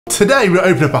Today we're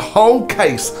opening up a whole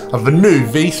case of the new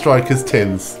V-Strikers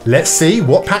tins. Let's see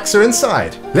what packs are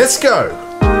inside. Let's go!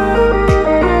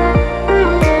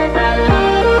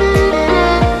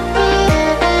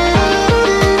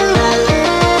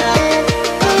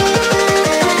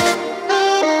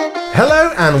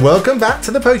 Hello and welcome back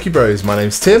to the PokeBros. My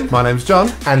name's Tim. My name's John.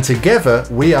 And together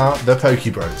we are the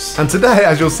PokeBros. And today,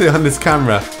 as you'll see on this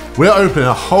camera, we're opening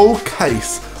a whole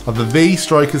case of the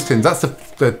V-Strikers tins. That's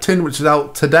the tin which is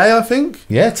out today, I think?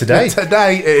 Yeah, today.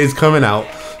 Today it is coming out.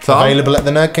 So available at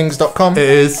thenerdkings.com. It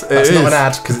is. That's not an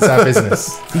ad because it's our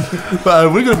business.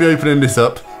 But we're going to be opening this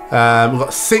up. We've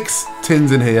got 6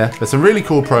 tins in here. There's some really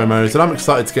cool promos and I'm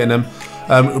excited to get in them.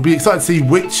 We'll be excited to see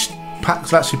which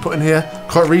packs I've actually put in here.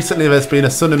 Quite recently there's been a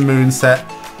Sun and Moon set,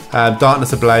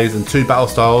 Darkness Ablaze and 2 Battle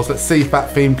Styles. Let's see if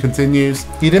that theme continues.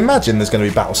 You'd imagine there's going to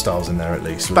be Battle Styles in there at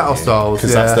least. Battle Styles,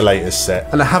 because that's the latest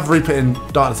set. And I have re-put in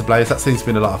Darkness Ablaze. That seems to be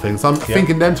in a lot of things. So I'm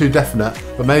thinking them 2 definite,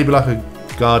 but maybe like a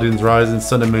Guardians Rising,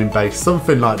 Sun and Moon base,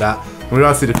 something like that. And we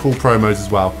want to see the cool promos as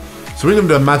well. So we're going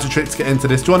to do a magic trick to get into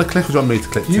this. Do you want to click or do you want me to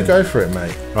click? You go for it,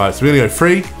 mate. Right, so we're going to go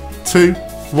 3, 2,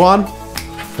 1.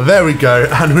 There we go,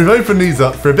 and we've opened these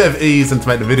up for a bit of ease and to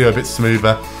make the video a bit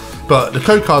smoother. But the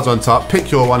code cards are on top.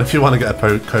 Pick your one if you want to get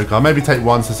a code card. Maybe take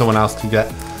one so someone else can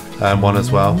get one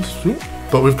as well.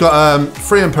 But we've got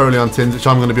 3 EMPOLEON tins, which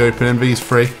I'm going to be opening. These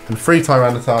 3 and 3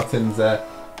 Tyranitar tins there,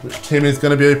 which Tim is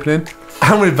going to be opening.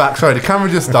 And we're back. Sorry, the camera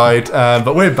just died,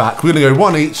 but we're back. We're going to go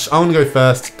 1 each. I'm going to go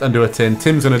first and do a tin.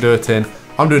 Tim's going to do a tin.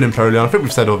 I'm doing EMPOLEON. I think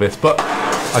we've said all this, but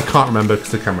I can't remember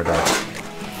because the camera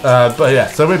died. But yeah,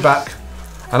 so we're back.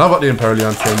 And I've got the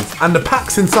EMPOLEON tins. And the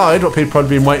packs inside, what people have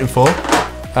probably been waiting for.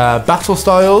 Battle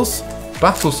Styles,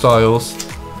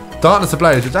 Darkness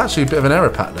Ablaze, which is actually a bit of an error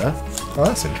pack there. Oh,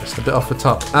 that's interesting. A bit off the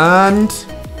top. And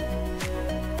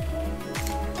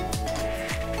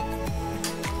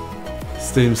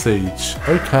Steam Siege.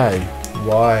 Okay.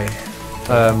 Why?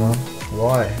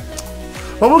 Why?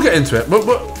 Well, we'll get into it. But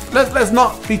let's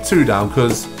not be too down,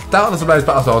 because Darkness Ablaze,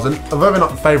 Battle Styles, and although they're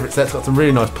not favourite sets, got some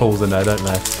really nice pulls in there, don't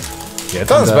they? Yeah,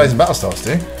 Darkness Ablaze and Battle Styles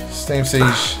do. Steam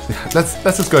Siege. Let's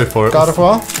just go for it.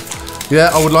 Gardevoir?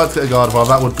 Yeah, I would like to get a Gardevoir.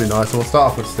 That would be nice. So we'll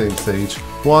start off with Steam Siege.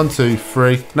 1, 2,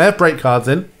 3. They have break cards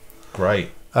in. Great.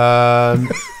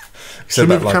 Should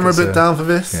we move the camera a bit down for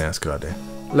this? Yeah, that's a good idea.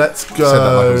 Let's go. You said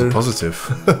that like it was a positive.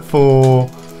 For...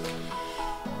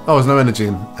 Oh, there's no energy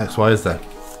in XY, is there?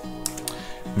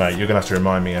 Mate, you're going to have to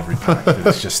remind me every pack.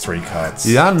 It's just 3 cards.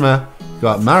 Yanma.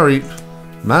 Got Mareep,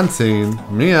 Mantine,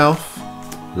 Meowth,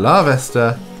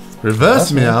 Larvesta,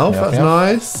 Reverse Meowth, that's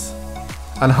nice.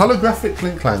 And Holographic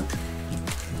Clink Clank.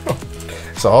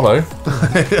 It's a holo.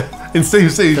 In Steam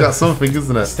Siege, that's something,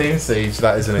 isn't it? Steam Siege,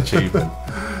 that is an achievement.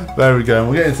 There we go,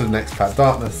 and we'll get into the next pack,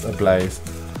 Darkness Ablaze.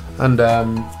 And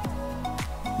yeah,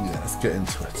 let's get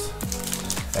into it.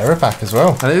 Error pack as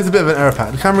well. And it is a bit of an error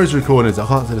pack. The camera is recording, so I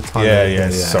can't see the time.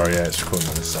 Yeah. Sorry, it's recording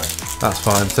on this side. That's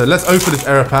fine. So let's open this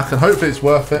error pack, and hopefully it's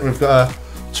worth it. We've got a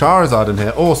Charizard in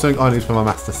here, or something I need for my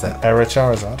master set. Error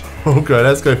Charizard. Okay,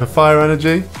 let's go for Fire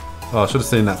Energy. Oh, I should have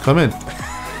seen that come in.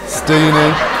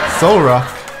 Steenie, Solrock,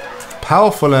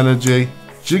 Powerful Energy,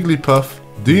 Jigglypuff,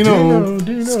 Dino,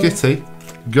 Skitty,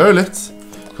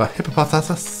 Golett, got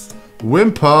Hippopotamus,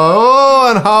 Whimper,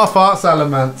 and Half Art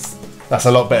Salamence. That's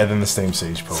a lot better than the Steam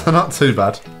Siege pull. So not too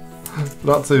bad.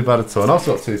 Not too bad at all. And I've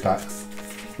got 2 packs.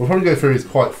 We'll probably go through these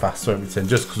quite fast, won't we, Tim?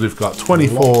 Just because we've got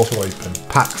 24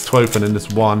 packs to open in this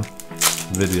one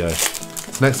video.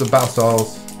 Next up, Battle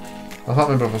Styles. I can't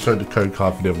remember if I showed the code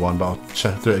card for the other one, but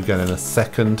I'll do it again in a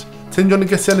second. Tim, do you want to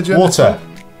guess the energy? Water.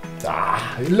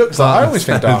 It looks like... I always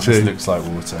think Darkness looks like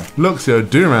water. Luxio,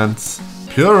 Durance,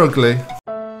 Pure Ugly.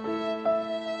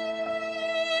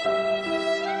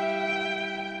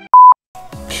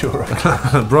 Pure Ugly.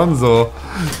 Bronzor,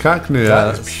 Cacnea,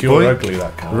 That is pure ugly,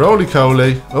 that card. Roly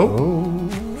Coly,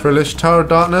 Frillish, Tower of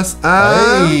Darkness,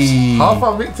 and Half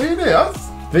Art Victini, yes?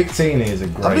 Victini is a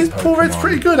great His pull rate's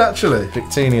pretty good, actually.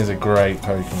 Victini is a great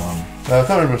Pokemon. I can't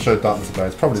remember if I showed Darkness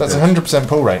Ablaze. Probably so that's 100%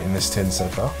 pull rate in this tin so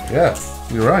far. Yeah,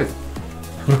 you're right.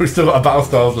 We've still got a Battle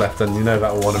Styles left, and you know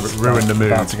that will want to ruin the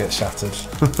mood. About to get shattered.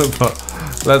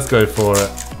 But let's go for it.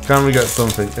 Can we get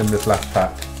something in this last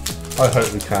pack? I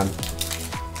hope we can.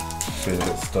 Be a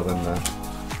bit stubborn there.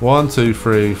 1, 2,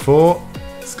 3, 4.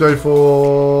 Let's go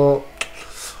for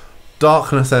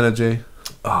Darkness Energy.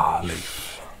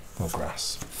 Leaf. Or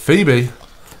grass. Phoebe.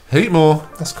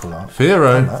 Heatmore. That's cool art.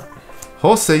 Fearow.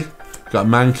 Horsey. Got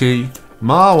Mankey.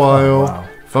 Mawile.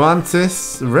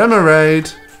 Fomantis.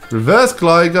 Remoraid. Reverse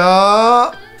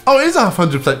Gligar. Oh, it is a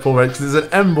 100% pull rate because it's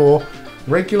an Emboar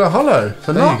regular holo.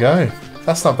 So there you go.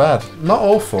 That's not bad. Not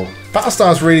awful.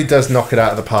 Battlestars really does knock it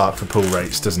out of the park for pull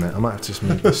rates, doesn't it? I might have to just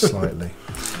move this slightly.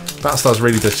 Battlestars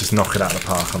really does just knock it out of the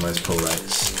park on those pull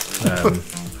rates.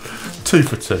 2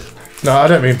 for 2. No, I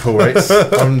don't mean pull rates.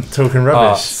 I'm talking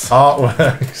rubbish.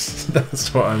 Artworks.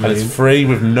 That's what I mean. And it's free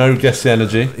with no guessing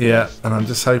energy. Yeah, and I'm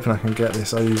just hoping I can get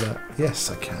this over. Yes,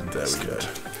 I can. There we go.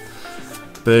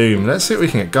 Boom. Let's see what we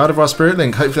can get. Gardevoir Spirit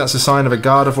Link. Hopefully that's a sign of a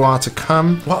Gardevoir to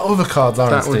come. What other cards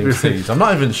are in Steam Siege? I'm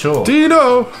not even sure. Do you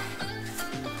know?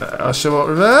 Oshawott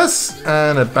Reverse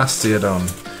and a Bastiodon.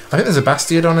 I think there's a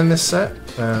Bastiodon in this set.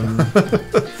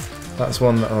 That's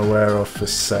one that I'm aware of for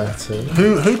certain.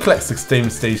 Who collects the Steam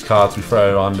Siege cards we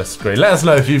throw on the screen? Let us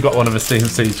know if you've got one of the Steam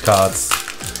Siege cards.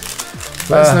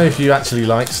 Let us know if you actually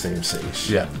like Steam Siege.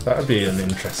 Yeah. That would be an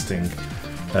interesting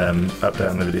update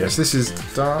on the video. So this is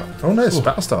Dark... Oh no, it's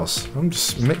Battlestars. I'm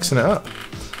just mixing it up.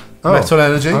 Oh, Metal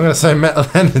Energy? I'm going to say Metal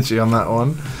Energy on that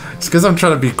one. It's because I'm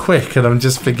trying to be quick and I'm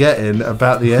just forgetting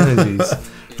about the energies.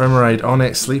 Remoraid,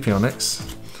 Onyx, Sleeping Onyx.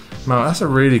 Man, that's a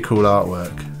really cool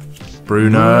artwork.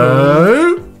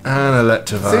 Bruno and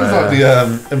Electivire. Seems like the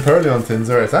Empoleon tins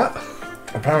are at that.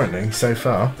 Apparently, so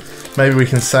far. Maybe we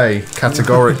can say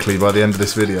categorically by the end of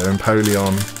this video,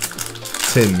 Empoleon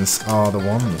tins are the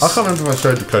ones. I can't remember if I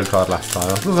showed the code card last time.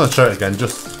 I was going to show it again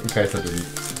just in case I didn't.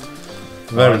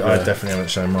 There we go. I definitely haven't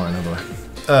shown mine, have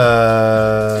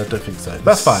I? Don't think so.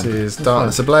 That's fine. This is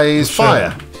Darkness Ablaze,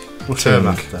 Fire. We'll show him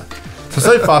after.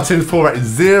 So far, Tim's pull rate is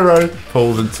 0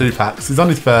 pulls and 2 packs. He's on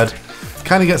his third.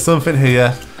 Can he get something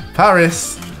here?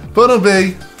 Paris,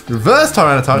 Bunnelby, Reverse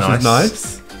Tyranitar, which is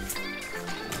nice.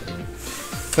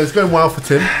 So it's going well for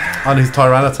Tim on his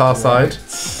Tyranitar side.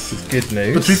 Good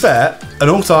news. But to be fair, an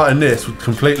alt art in this would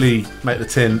completely make the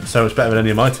tin so much better than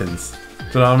any of my tins. Do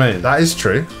you know what I mean? That is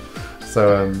true.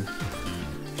 So,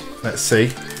 let's see.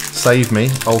 Save me,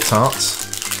 alt arts.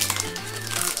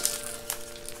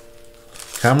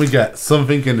 Can we get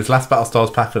something in this last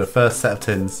Battlestars pack for the first set of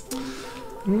tins?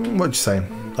 What'd you say?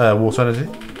 Water Energy.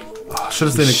 Oh, should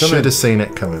have seen it coming. Should have seen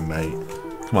it coming, mate.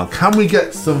 Come on, can we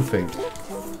get something?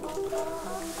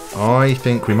 I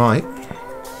think we might.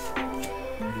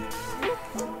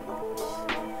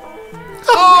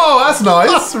 Oh, that's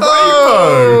nice. Rainbow.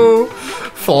 Oh,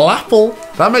 Flapple.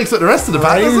 That makes it the rest of the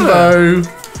pack, Rainbow. doesn't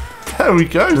it? There we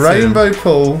go. Rainbow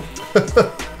pull.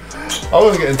 I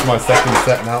want to get into my second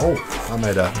set now. Oh, I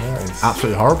made a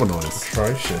absolutely horrible noise.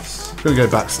 Atrocious. Gonna go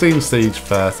back. Steam Siege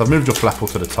first. I've moved your Flapple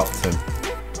to the top, Tim.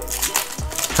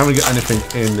 Can we get anything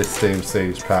in this Steam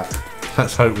Siege pack?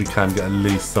 Let's hope we can get at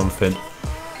least something.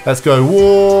 Let's go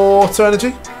Water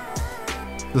Energy.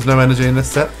 There's no energy in this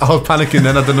set. I was panicking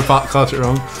then. I've done the part card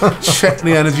wrong. Check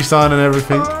the energy sign and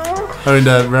everything. Oh, and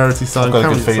the rarity sign. I've got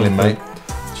a good feeling, mate.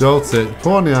 Joltik,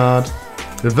 Pawniard,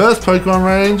 Reverse Pokemon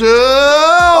Ranger.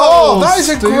 Oh, that is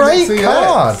a great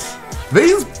card.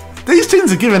 These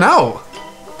tins are giving out.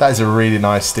 That is a really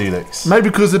nice Steelix. Maybe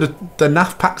because of the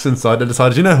NAF packs inside, they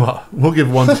decided, you know what? We'll give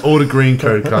one all the green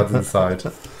code cards inside.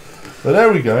 But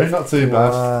there we go. Not too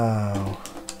bad. Wow.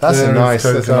 That's a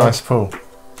nice pull.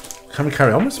 Can we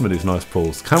carry on with some of these nice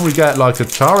pulls? Can we get like a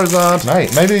Charizard?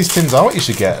 Mate, maybe these tins are what you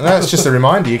should get. And that's just a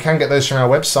reminder. You can get those from our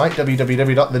website,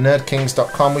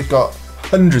 www.thenerdkings.com. We've got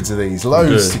hundreds of these.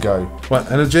 Loads to go. What,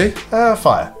 energy?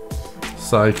 Fire.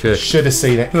 Psychic. Should have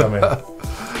seen it coming.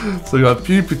 So we got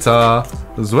Pupitar,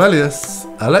 Zweilous,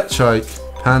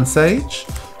 Electrike, Pansage,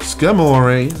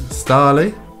 Skarmory,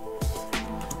 Starly,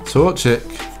 Torchic,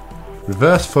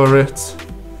 Reverse Furret,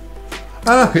 and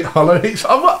I hit Holo each.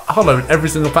 I've got Holo in every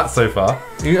single pack so far.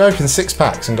 You opened 6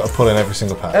 packs and got a pull in every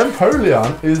single pack.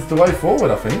 Empoleon is the way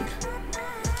forward, I think.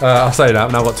 I'll say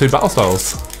that, now I've got 2 battle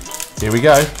styles. Here we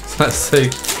go. Let's see.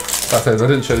 That says I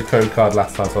didn't show the code card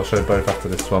last time, so I'll show both after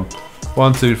this one.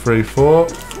 1, 2, 3, 4.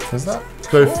 Is that?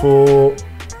 Go for...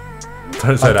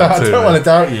 Don't say that too. I don't want to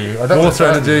doubt you. Water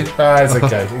Energy. It's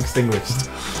okay. Extinguished.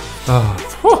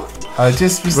 I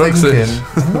just was thinking.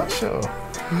 I'm not sure.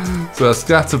 So a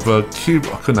Scatterbug, Cube.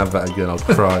 I couldn't have that again. I'll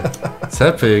cry.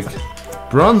 Tepig,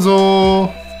 Bronzor.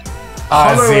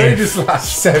 Holo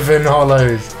 7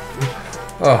 holos.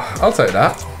 Oh, I'll take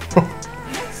that.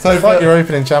 So it's like you're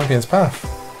opening Champion's Path.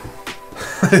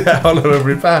 Yeah, Holo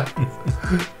every pack.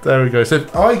 There we go. So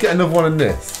if I get another one in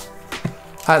this,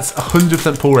 that's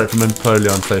 100% pull rate from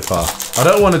Empoleon so far. I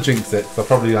don't want to jinx it, so I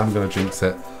probably am going to jinx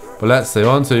it. But let's see.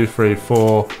 1, 2, 3,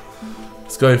 4.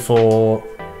 Let's go for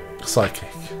Psychic.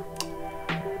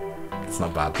 It's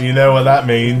not bad. You know what that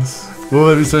means. Will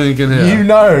there be something in here? You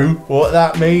know what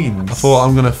that means. I thought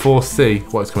I'm going to foresee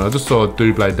what's coming. I just saw a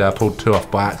Doublade there. I pulled 2 off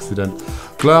by accident.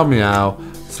 Glameow,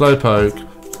 Slowpoke,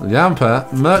 Yamper,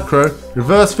 Murkrow,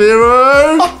 Reverse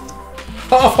Fero.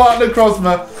 Half heart and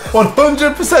Necrozma.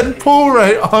 100% pull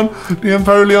rate on the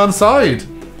Empoleon side.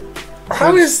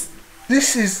 How is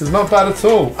this? It's not bad at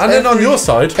all. And then on your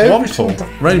side, one pull.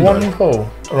 Rainbow. One pull.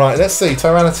 Right, let's see.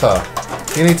 Tyranitar.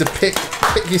 You need to pick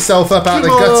yourself up out of the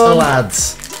gutter,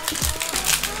 lads.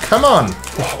 Come on.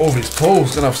 Oh, all these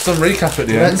pulls. Gonna have some recap at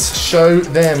the end. Let's show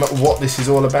them what this is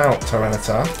all about,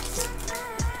 Tyranitar.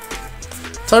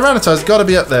 Tyranitar's got to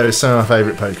be up there as some of my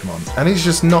favourite Pokemon, and he's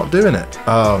just not doing it.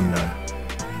 Oh no.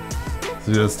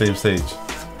 So you're on Steam Siege.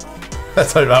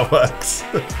 Let's hope that works.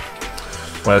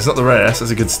 Well, it's not the rarest.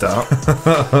 That's a good start.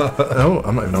 Oh,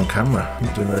 I'm not even on camera. I'm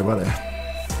not doing very well here.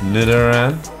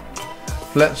 Nidoran.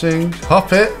 Fletching.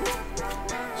 Hop it.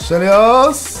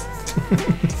 Shelios.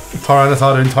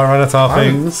 Tyranitar doing Tyranitar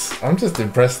things. I'm just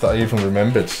impressed that I even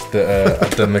remembered that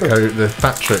I've done the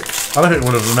fat trick. I don't think we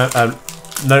would have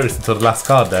noticed until the last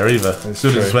card there either.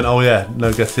 Should have just went, oh yeah,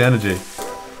 no guess the energy.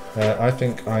 I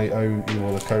think I owe you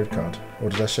all a code card. Or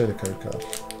did I show the code card?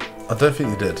 I don't think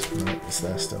you did. No, it's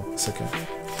there still. It's okay.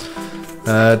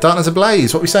 Darkness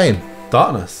Ablaze, what are we saying?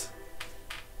 Darkness.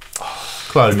 Oh,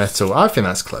 close. Metal. I think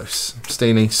that's close.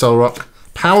 Steenie, Solrock,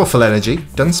 Powerful Energy,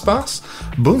 Dunsparce,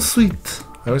 Bonsuite.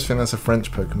 I always think that's a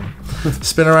French Pokemon.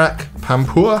 Spinarak,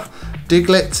 Pampur,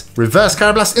 Diglett, Reverse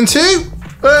Carablast into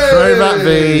Throwback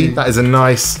V. That is a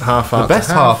nice half art. The best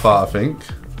half art, I think.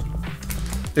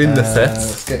 In the set.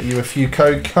 Let's get you a few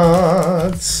code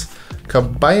cards.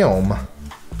 Kabam.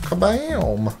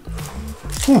 Kabam.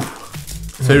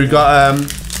 So we've got,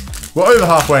 we're over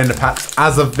halfway in the packs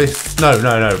as of this.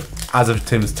 No. As of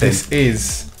Tim's tin. This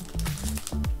is.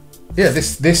 Yeah,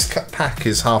 this pack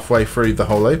is halfway through the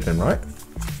whole opening, right?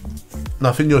 No,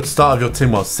 I think your start of your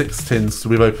tin was 6 tins, so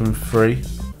we've opened 3.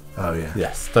 Oh, yeah.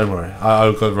 Yes, don't worry.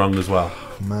 I got it wrong as well.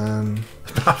 Man.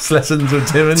 Perhaps lessons with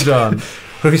Tim and John.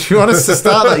 If you want us to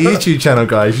start that YouTube channel,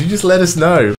 guys, you just let us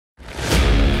know.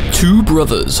 Two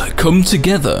brothers come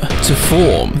together to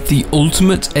form the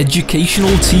ultimate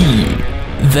educational team.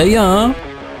 They are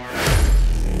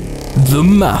the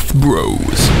Math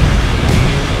Bros.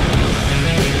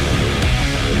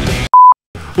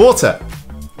 Water.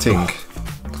 Ting.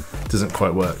 Doesn't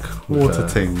quite work. Water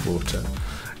ting. Water.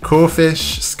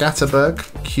 Corfish, Scatterberg,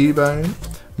 Cubone,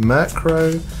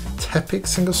 Murkrow, Tepig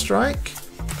Single Strike,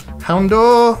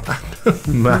 Houndor.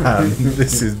 Man,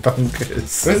 this is bonkers.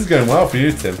 This is going well for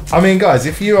you, Tim. I mean, guys,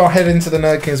 if you are heading to the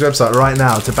Nerd King's website right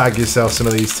now to bag yourself some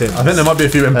of these tins, I think there might be a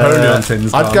few Empoleon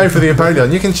tins. I'd go for the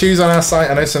Empoleon. You can choose on our site.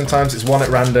 I know sometimes it's one at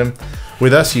random.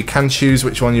 With us, you can choose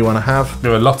which one you want to have.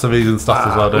 There are lots of vegan stuff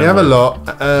as well, don't we? We have a lot.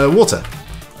 Water.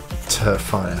 Turf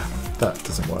Fire. That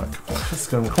doesn't work. Let's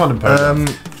go. Come on, Empoleon.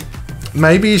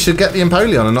 Maybe you should get the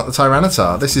Empoleon and not the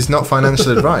Tyranitar. This is not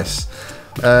financial advice.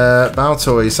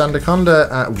 Baltoy,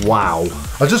 Sandaconda, wow.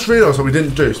 I just realised what we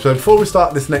didn't do. So before we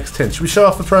start this next tin, should we show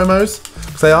off the promos?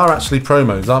 Because they are actually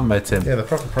promos, aren't they, Tim? Yeah, they're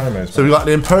proper promos. So we've got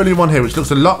the Empoleon one here, which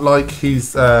looks a lot like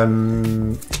his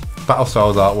Battle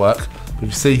Styles artwork. If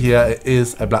you see here, it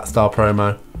is a Black Star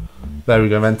promo. There we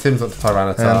go, then Tim's up to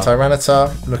Tyranitar. And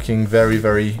Tyranitar looking very,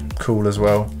 very cool as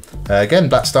well. Again,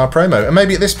 Black Star promo. And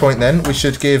maybe at this point then, we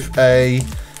should give a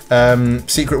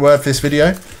secret word for this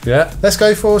video. Yeah. Let's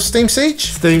go for Steam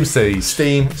Siege. Steam Siege.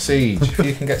 Steam Siege. If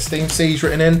you can get Steam Siege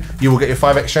written in, you will get your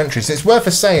 5 extra entries. It's worth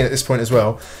us saying at this point as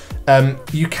well,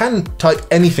 you can type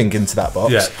anything into that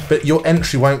box, but your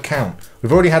entry won't count.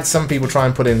 We've already had some people try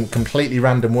and put in completely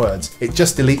random words. It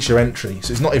just deletes your entry,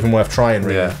 so it's not even worth trying,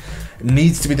 really. Yeah. It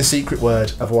needs to be the secret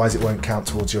word, otherwise it won't count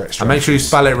towards your extra. And make sure you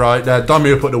spell it right.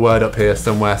 Dommie will put the word up here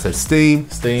somewhere. So Steam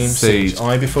Siege.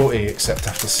 I before E, except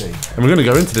after C. And we're going to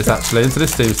go into this actually, into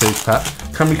this Steam Siege pack.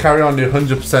 Can we carry on the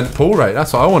 100% pull rate?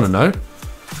 That's what I want to know.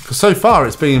 Because so far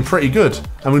it's been pretty good.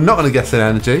 And we're not going to guess an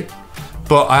energy.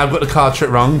 But I have got the card trick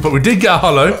wrong. But we did get a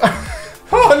holo.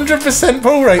 100%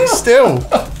 pull rate still.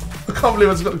 I can't believe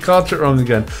I just got the card trick wrong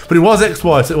again. But it was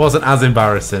XY, so it wasn't as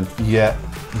embarrassing. Yeah.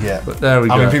 But there we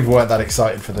go. I mean, people weren't that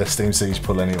excited for the Steam Siege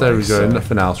pull anyway. There we go. So.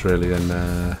 Nothing else really. And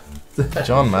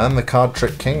John, man, the card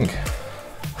trick king.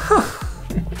 I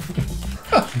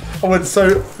went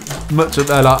so much of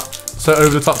that, so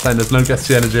over the top then. There's no guess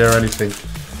the energy or anything.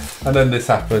 And then this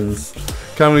happens.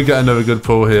 Can we get another good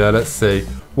pull here? Let's see.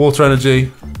 Water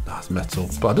energy. That's metal.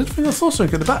 But I did think I saw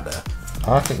something at the back there.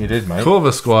 I think you did, mate.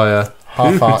 Corva Squire.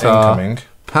 Half art incoming.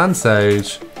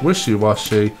 Pansage. Wishy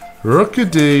Washy.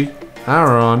 Rookadee.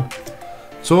 Aaron.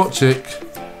 Torchic.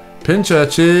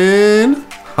 Pinchurchin.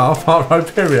 Half art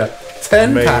Rhyperia.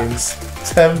 10 packs.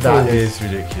 10 pulls. That is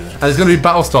ridiculous. And it's going to be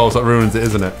Battle Styles that ruins it,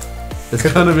 isn't it? It's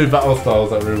going to be Battle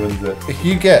Styles that ruins it. If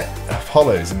you get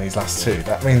holos in these last two,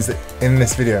 that means that in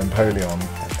this video, Empoleon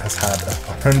has had a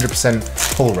 100%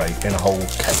 pull rate in a whole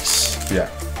case. Yeah.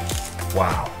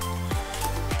 Wow.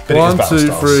 1,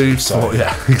 2, 3, 4.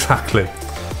 Yeah, exactly.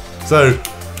 So,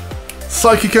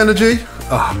 Psychic Energy.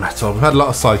 Ah, Metal. We've had a lot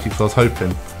of Psychics, I was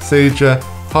hoping. Seedra,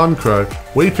 Huncrow,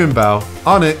 Weeping Bell,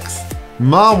 Onyx,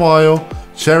 Marwile,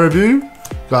 Cherubu,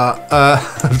 got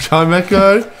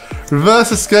Chimecho,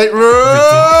 Reverse Escape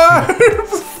Rope,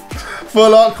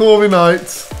 Full Art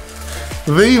Corviknight,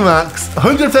 VMAX,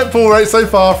 100% pull rate so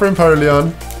far for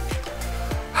Empoleon.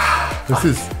 This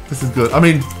is good. I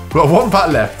mean, we've got one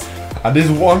pack left, and this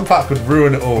one pack could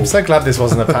ruin it all. I'm so glad this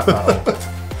wasn't a pack battle.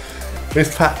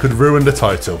 This pack could ruin the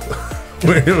title.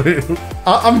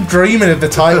 I'm dreaming of the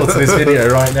title to this video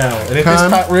right now, and if this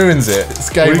pack ruins it, it's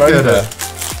game over.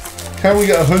 Can we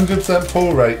get 100%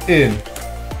 pull rate in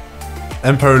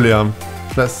Empoleon?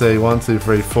 Let's see, 1, 2,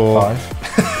 3, 4.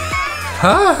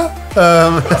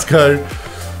 5. Let's go.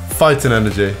 Fighting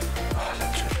Energy.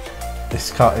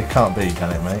 It can't be,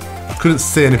 can it, mate? I couldn't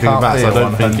see anything about it, so I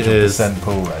don't think it is.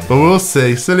 Pull rate. But we'll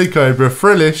see. Silly Cobra,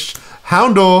 Frillish,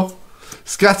 Houndour,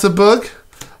 Scatterbug,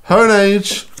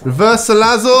 Honage, Reverse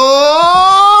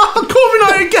Salazar,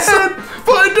 Corviknight again,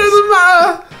 but it doesn't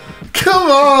matter.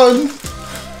 Come on.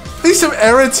 These some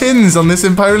error tins on this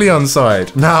Empoleon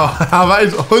side. Now, how that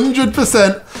is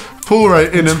 100% pull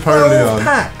rate in Empoleon. 12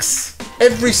 packs.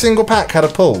 Every single pack had a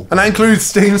pull. And that includes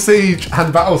Steam Siege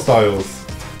and Battle Styles.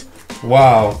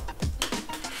 Wow.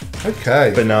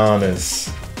 Okay.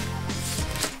 Bananas.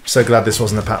 So glad this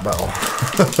wasn't a pack battle.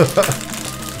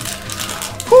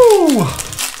 Woo.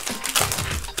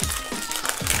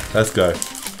 Let's go.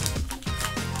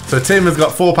 So Tim has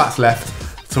got 4 packs left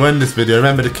to end this video.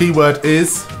 Remember, the keyword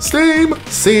is Steam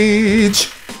Siege,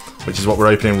 which is what we're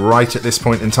opening right at this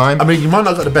point in time. I mean, you might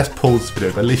not have got the best pulls this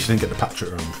video, but at least you didn't get the pack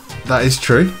trick wrong. That is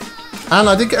true. And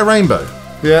I did get a rainbow.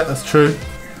 Yeah, that's true.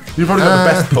 You've probably got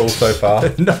the best pull so far.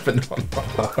 No, but not.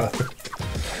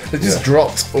 It just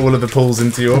dropped all of the pulls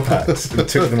into your packs and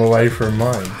took them away from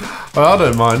mine. Well, I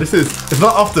don't mind. It's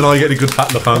not often I get a good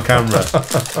pack look on camera,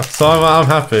 so I'm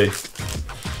happy. I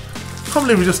can't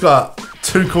believe we just got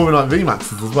 2 Corviknight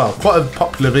VMAXs as well. Quite a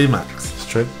popular VMAX. It's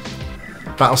true.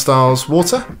 Battle Styles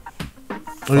Water.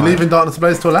 Are you leaving Darkness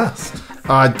Ablaze till last?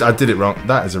 I did it wrong.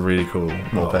 That is a really cool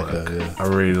Morpeko. Yeah. I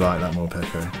really like that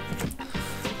Morpeko.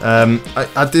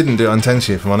 I didn't do it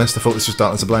intentionally, if I'm honest. I thought this was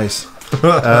Darkness Ablaze.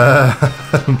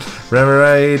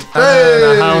 Remoraid and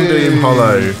a Houndoom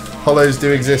Holo. Holos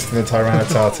do exist in the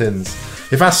Tyranitar tins.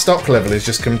 If our stock level is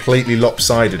just completely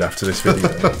lopsided after this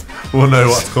video, we'll know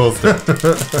what's caused it.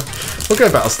 We'll go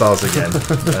Battle Styles again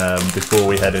before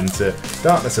we head into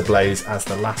Darkness Ablaze as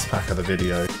the last pack of the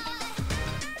video.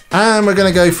 And we're going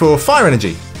to go for Fire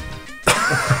Energy.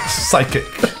 Psychic.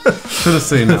 Should have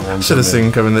seen that one. Should have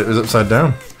seen coming that it was upside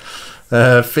down.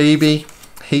 Phoebe,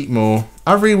 Heatmore.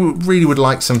 I really would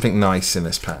like something nice in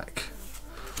this pack.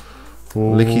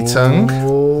 Licky Tongue,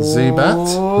 Zubat,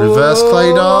 Reverse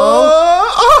Claydol.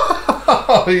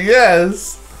 Oh,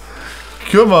 yes.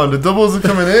 Come on, the doubles are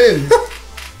coming in.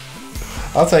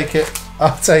 I'll take it.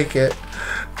 I'll take it.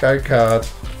 Go card.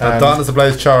 And Darkness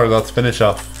Ablaze Charizard to finish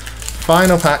off.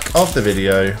 Final pack of the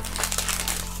video.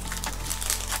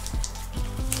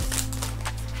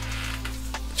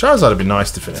 Charizard would be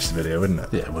nice to finish the video, wouldn't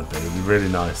it? Yeah, it would be. It would be really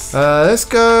nice. Let's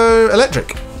go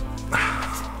Electric.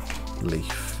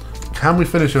 Leaf. Can we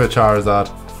finish with a Charizard?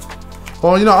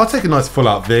 Well, you know, I'll take a nice full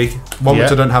out V. One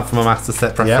which I don't have for my master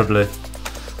set, preferably.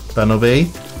 Bumblebee.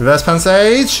 Reverse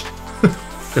Pansage.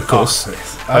 Of course.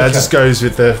 That just goes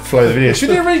with the flow of the video. Should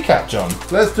we do a recap, John?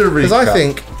 Let's do a recap. Because I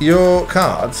think your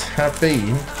cards have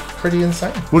been pretty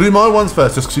insane. We'll do my ones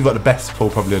first, just because you've got the best pull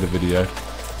probably of the video.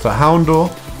 So Houndour,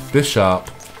 Bisharp,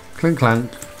 Clink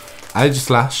Clank,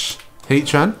 Aegislash,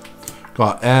 Heatran,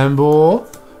 got Emboar,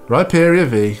 Rhyperior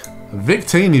V,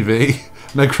 Victini V,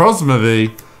 Necrozma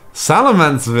V,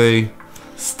 Salamence V,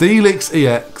 Steelix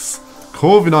EX,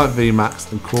 Corviknight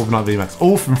VMAX, and Corviknight VMAX,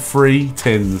 all from 3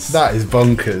 tins. That is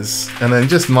bonkers. And then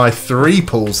just my 3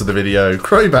 pulls of the video: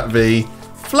 Crobat V,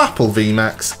 Flapple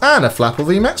VMAX, and a Flapple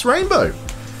VMAX Rainbow.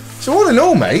 So all in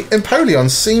all, mate, Empoleon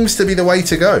seems to be the way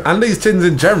to go. And these tins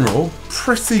in general,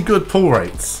 pretty good pull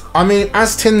rates. I mean,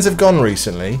 as tins have gone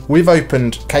recently, we've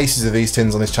opened cases of these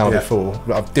tins on this channel before.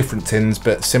 We have different tins,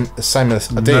 but same as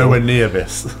a deal. Nowhere near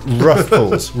this. Rough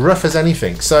pulls, rough as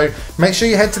anything. So make sure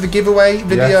you head to the giveaway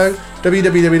video,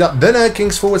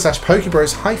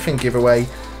 www.thenerdkings/PokeBros-giveaway.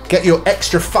 Get your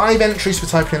extra 5 entries for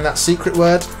typing in that secret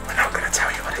word. We're not going to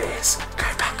tell you what it is. Go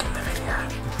back in the video.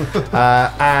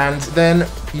 And then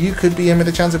you could be in with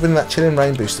a chance of winning that Chillin'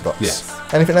 Rain booster box. Yes.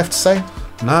 Anything left to say?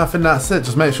 No, I think that's it.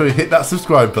 Just make sure you hit that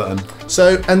subscribe button.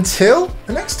 So until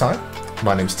the next time,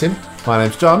 my name's Tim. My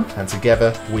name's John. And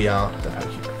together we are the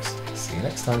PokeBros. you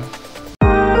next time.